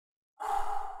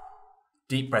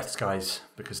Deep breaths, guys,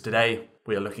 because today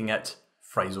we are looking at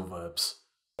phrasal verbs.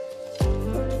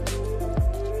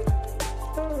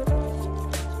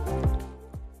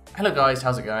 Hello guys,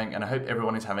 how's it going? And I hope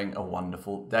everyone is having a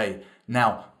wonderful day.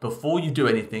 Now, before you do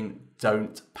anything,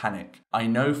 don't panic. I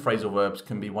know phrasal verbs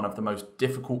can be one of the most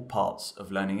difficult parts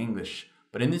of learning English,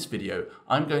 but in this video,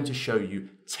 I'm going to show you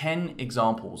 10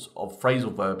 examples of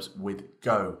phrasal verbs with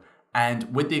go.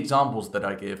 And with the examples that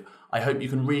I give, I hope you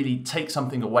can really take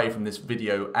something away from this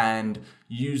video and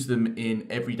use them in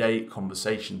everyday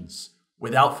conversations.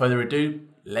 Without further ado,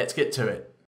 let's get to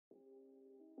it.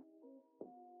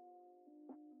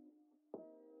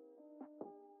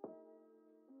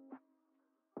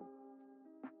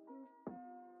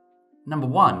 Number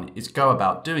one is go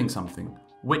about doing something,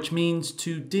 which means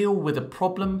to deal with a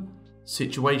problem,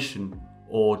 situation,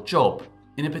 or job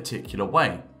in a particular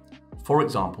way. For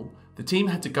example, the team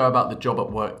had to go about the job at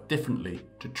work differently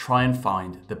to try and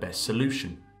find the best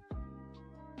solution.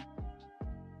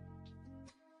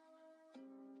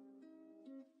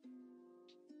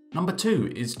 Number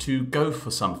two is to go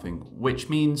for something, which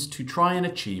means to try and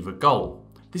achieve a goal.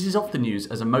 This is often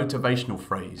used as a motivational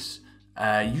phrase.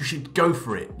 You should go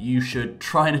for it. You should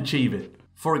try and achieve it.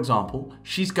 For example,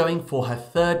 she's going for her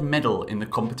third medal in the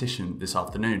competition this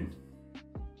afternoon.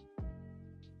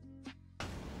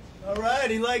 All right,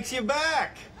 he likes you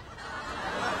back.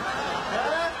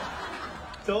 Huh?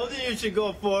 Told you should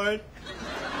go for it.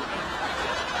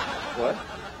 What?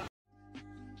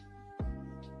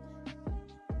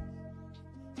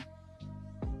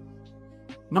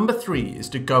 Number three is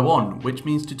to go on, which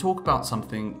means to talk about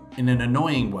something in an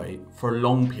annoying way for a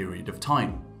long period of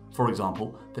time. For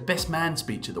example, the best man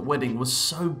speech at the wedding was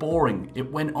so boring,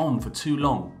 it went on for too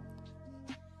long.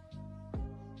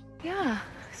 Yeah,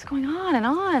 it's going on and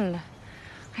on.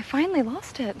 I finally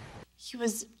lost it. He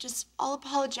was just all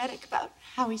apologetic about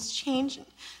how he's changed, and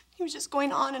he was just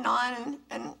going on, and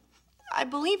I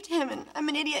believed him, and I'm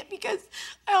an idiot because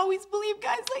I always believe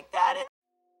guys like that. And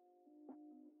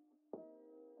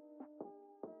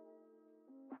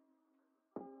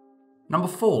Number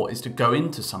four is to go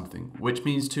into something, which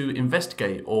means to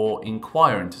investigate or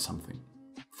inquire into something.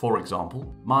 For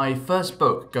example, my first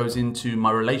book goes into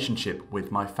my relationship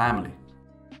with my family.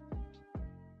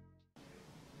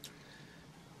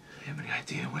 You have any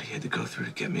idea what he had to go through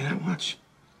to get me that much?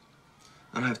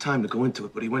 I don't have time to go into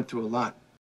it, but he went through a lot.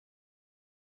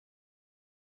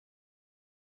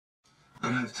 I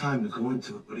don't have time to go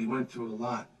into it, but he went through a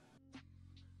lot.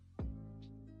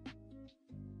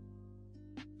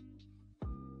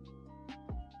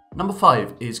 Number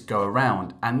five is go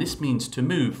around, and this means to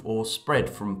move or spread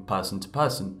from person to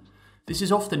person. This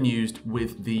is often used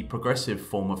with the progressive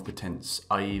form of the tense,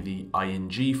 i.e. the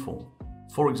ing form.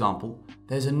 For example,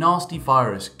 there's a nasty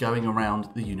virus going around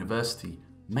the university.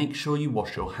 Make sure you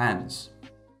wash your hands.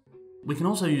 We can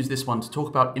also use this one to talk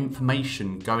about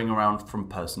information going around from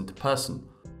person to person.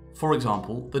 For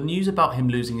example, the news about him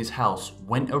losing his house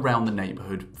went around the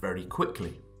neighbourhood very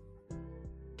quickly.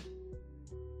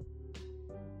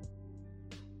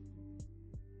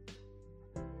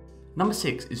 Number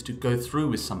six is to go through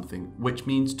with something, which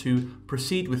means to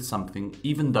proceed with something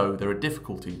even though there are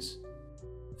difficulties.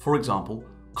 For example,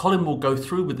 Colin will go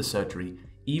through with the surgery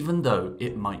even though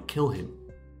it might kill him.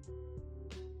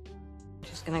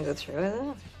 Just gonna go through with it?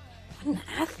 What an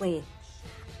athlete.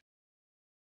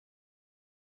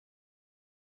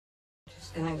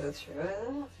 Just gonna go through with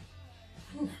it?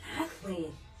 What an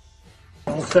athlete.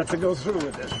 All set to go through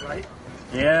with this, right?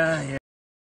 Yeah.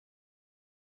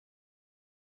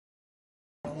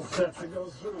 All set to go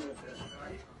through with this,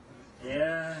 right?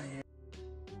 Yeah.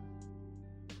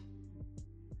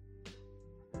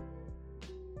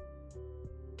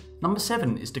 Number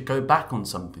seven is to go back on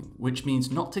something, which means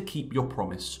not to keep your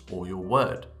promise or your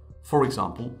word. For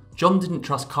example, John didn't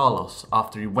trust Carlos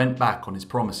after he went back on his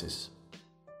promises.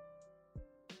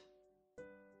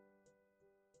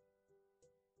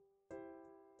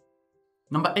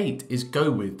 Number eight is go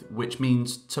with, which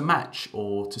means to match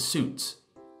or to suit.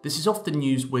 This is often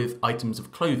used with items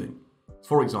of clothing.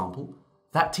 For example,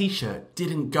 that t-shirt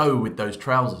didn't go with those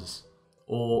trousers,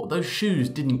 or those shoes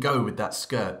didn't go with that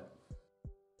skirt.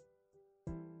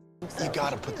 You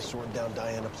gotta put the sword down,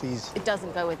 Diana, please. It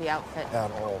doesn't go with the outfit.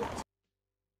 At all.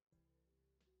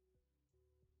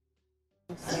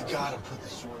 You gotta put the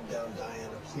sword down,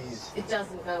 Diana, please. It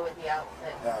doesn't go with the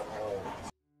outfit. At all.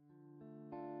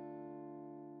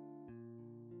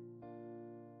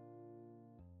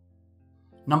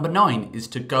 Number nine is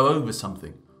to go over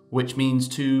something, which means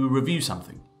to review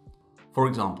something. For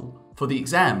example, for the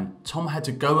exam, Tom had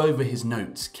to go over his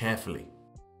notes carefully.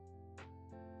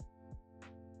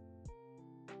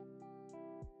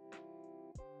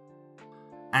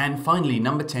 And finally,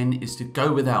 number 10 is to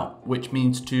go without, which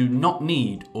means to not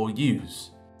need or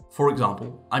use. For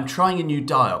example, I'm trying a new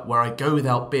diet where I go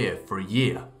without beer for a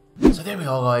year. So there we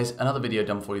are guys, another video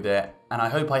done for you there, and I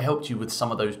hope I helped you with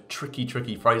some of those tricky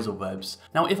phrasal verbs.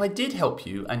 Now if I did help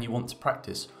you and you want to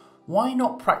practice, why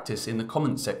not practice in the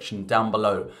comments section down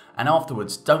below, and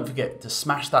afterwards don't forget to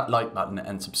smash that like button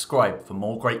and subscribe for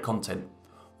more great content.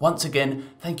 Once again,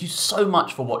 thank you so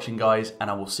much for watching guys, and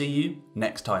I will see you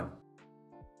next time.